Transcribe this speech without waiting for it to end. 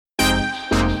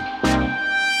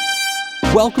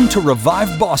Welcome to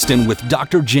Revive Boston with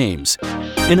Dr. Jaymz,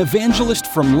 an evangelist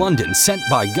from London sent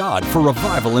by God for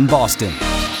revival in Boston.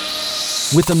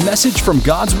 With a message from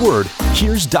God's Word,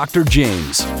 here's Dr.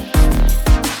 Jaymz.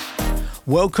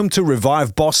 Welcome to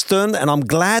Revive Boston, and I'm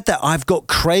glad that I've got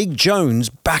Craig Jones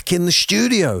back in the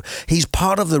studio. He's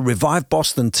part of the Revive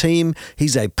Boston team.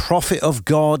 He's a prophet of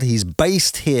God. He's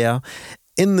based here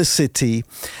in the city,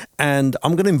 and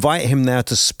I'm going to invite him now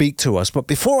to speak to us. But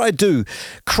before I do,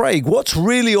 Craig, what's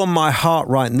really on my heart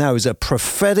right now is a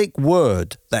prophetic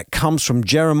word that comes from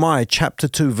Jeremiah chapter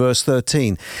 2, verse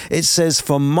 13. It says,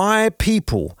 "For my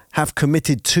people have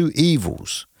committed two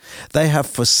evils. They have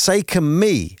forsaken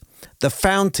me, the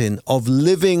fountain of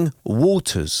living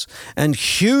waters, and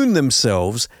hewn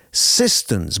themselves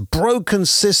cisterns, broken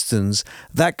cisterns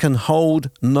that can hold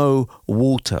no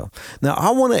water." Now,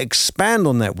 I want to expand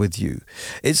on that with you.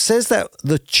 It says that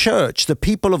the church, the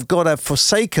people of God, have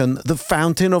forsaken the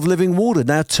fountain of living water.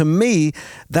 Now, to me,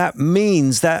 that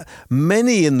means that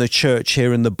many in the church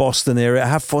here in the Boston area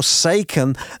have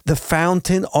forsaken the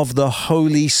fountain of the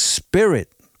Holy Spirit.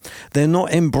 They're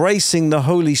not embracing the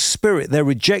Holy Spirit. They're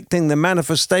rejecting the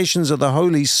manifestations of the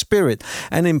Holy Spirit.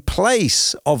 And in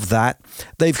place of that,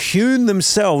 they've hewn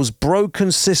themselves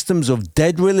broken systems of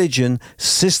dead religion,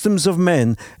 systems of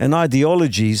men, and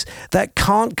ideologies that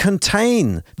can't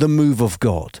contain the move of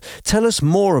God. Tell us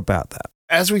more about that.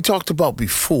 As we talked about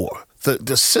before,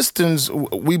 the systems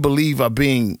we believe are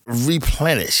being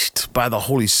replenished by the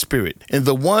Holy Spirit. And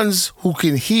the ones who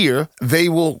can hear, they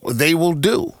will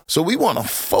do. So we want to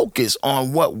focus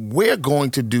on what we're going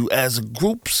to do as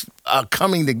groups are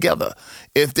coming together.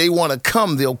 If they want to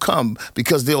come, they'll come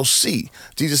because they'll see.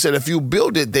 Jesus said, if you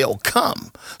build it, they'll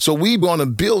come. So we want to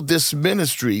build this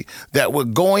ministry that we're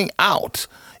going out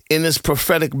in this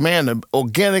prophetic manner,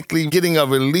 organically getting a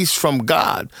release from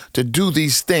God to do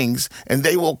these things, and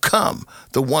they will come,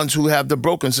 the ones who have the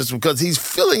broken system, because he's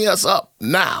filling us up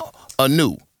now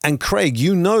anew. And Craig,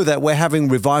 you know that we're having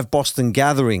Revive Boston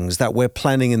gatherings that we're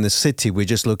planning in the city. We're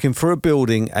just looking for a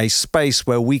building, a space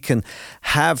where we can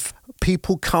have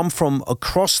people come from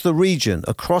across the region,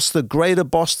 across the greater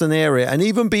Boston area, and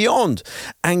even beyond,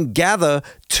 and gather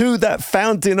to that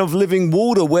fountain of living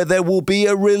water where there will be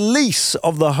a release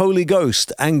of the Holy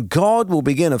Ghost, and God will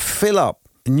begin to fill up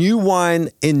new wine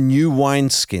in new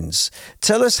wineskins.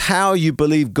 Tell us how you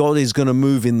believe God is going to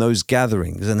move in those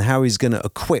gatherings and how he's going to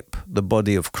equip the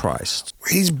body of Christ.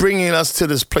 He's bringing us to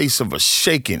this place of a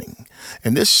shaking.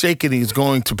 And this shaking is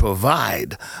going to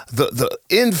provide the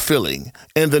infilling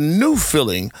and the new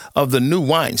filling of the new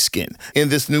wineskin in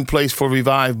this new place for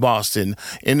Revive Boston,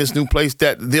 in this new place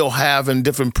that they'll have in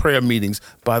different prayer meetings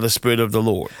by the Spirit of the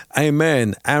Lord.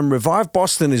 Amen. And Revive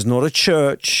Boston is not a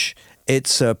church.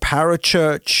 It's a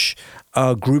parachurch,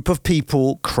 a group of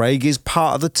people. Craig is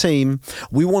part of the team.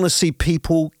 We want to see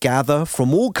people gather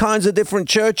from all kinds of different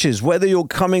churches, whether you're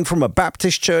coming from a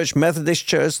Baptist church, Methodist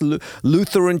church,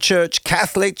 Lutheran church,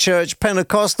 Catholic church,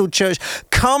 Pentecostal church.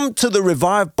 Come to the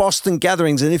Revive Boston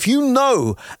gatherings. And if you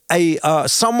know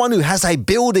someone who has a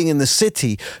building in the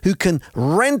city who can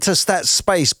rent us that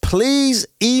space, please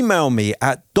email me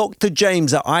at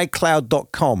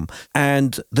drjames@icloud.com,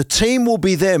 and the team will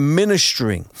be there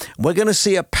ministering. We're going to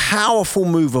see a powerful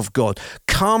move of God.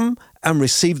 Come and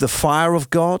receive the fire of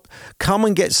God. Come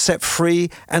and get set free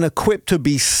and equipped to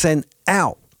be sent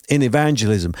out in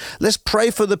evangelism. Let's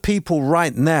pray for the people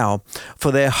right now,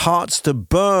 for their hearts to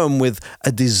burn with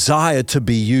a desire to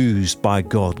be used by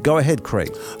God. Go ahead,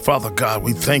 Craig. Father God,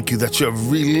 we thank you that you're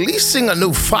releasing a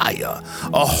new fire,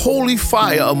 a holy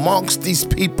fire amongst these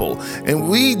people. And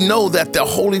we know that the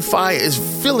holy fire is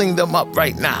filling them up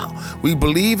right now. We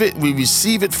believe it. We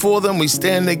receive it for them. We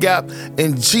stand in the gap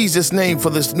in Jesus' name for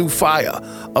this new fire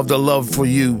of the love for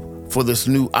you, for this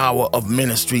new hour of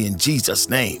ministry in Jesus'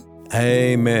 name.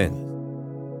 Amen.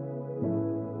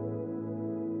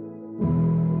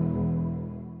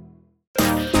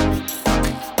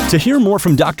 To hear more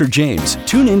from Dr. Jaymz,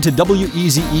 tune in to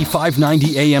WEZE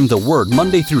 590 AM The Word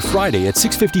Monday through Friday at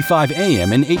 6:55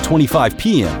 AM and 8:25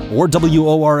 PM, or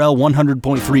WORL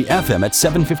 100.3 FM at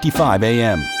 7:55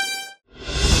 AM.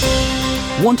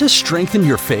 Want to strengthen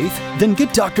your faith? Then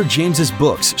get Dr. James's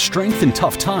books, Strength in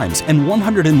Tough Times and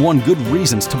 101 Good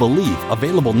Reasons to Believe,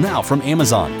 available now from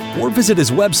Amazon. Or visit his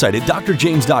website at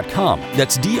drjaymz.com.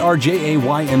 That's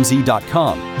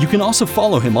drjaymz.com. You can also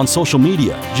follow him on social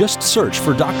media. Just search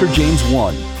for Dr. Jaymz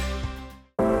 1.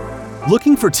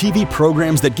 Looking for TV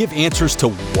programs that give answers to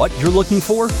what you're looking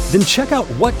for? Then check out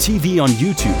What TV on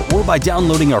YouTube or by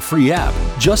downloading our free app.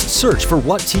 Just search for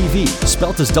What TV,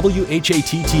 spelt as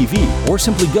WHAT TV, or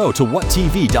simply go to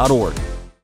whattv.org.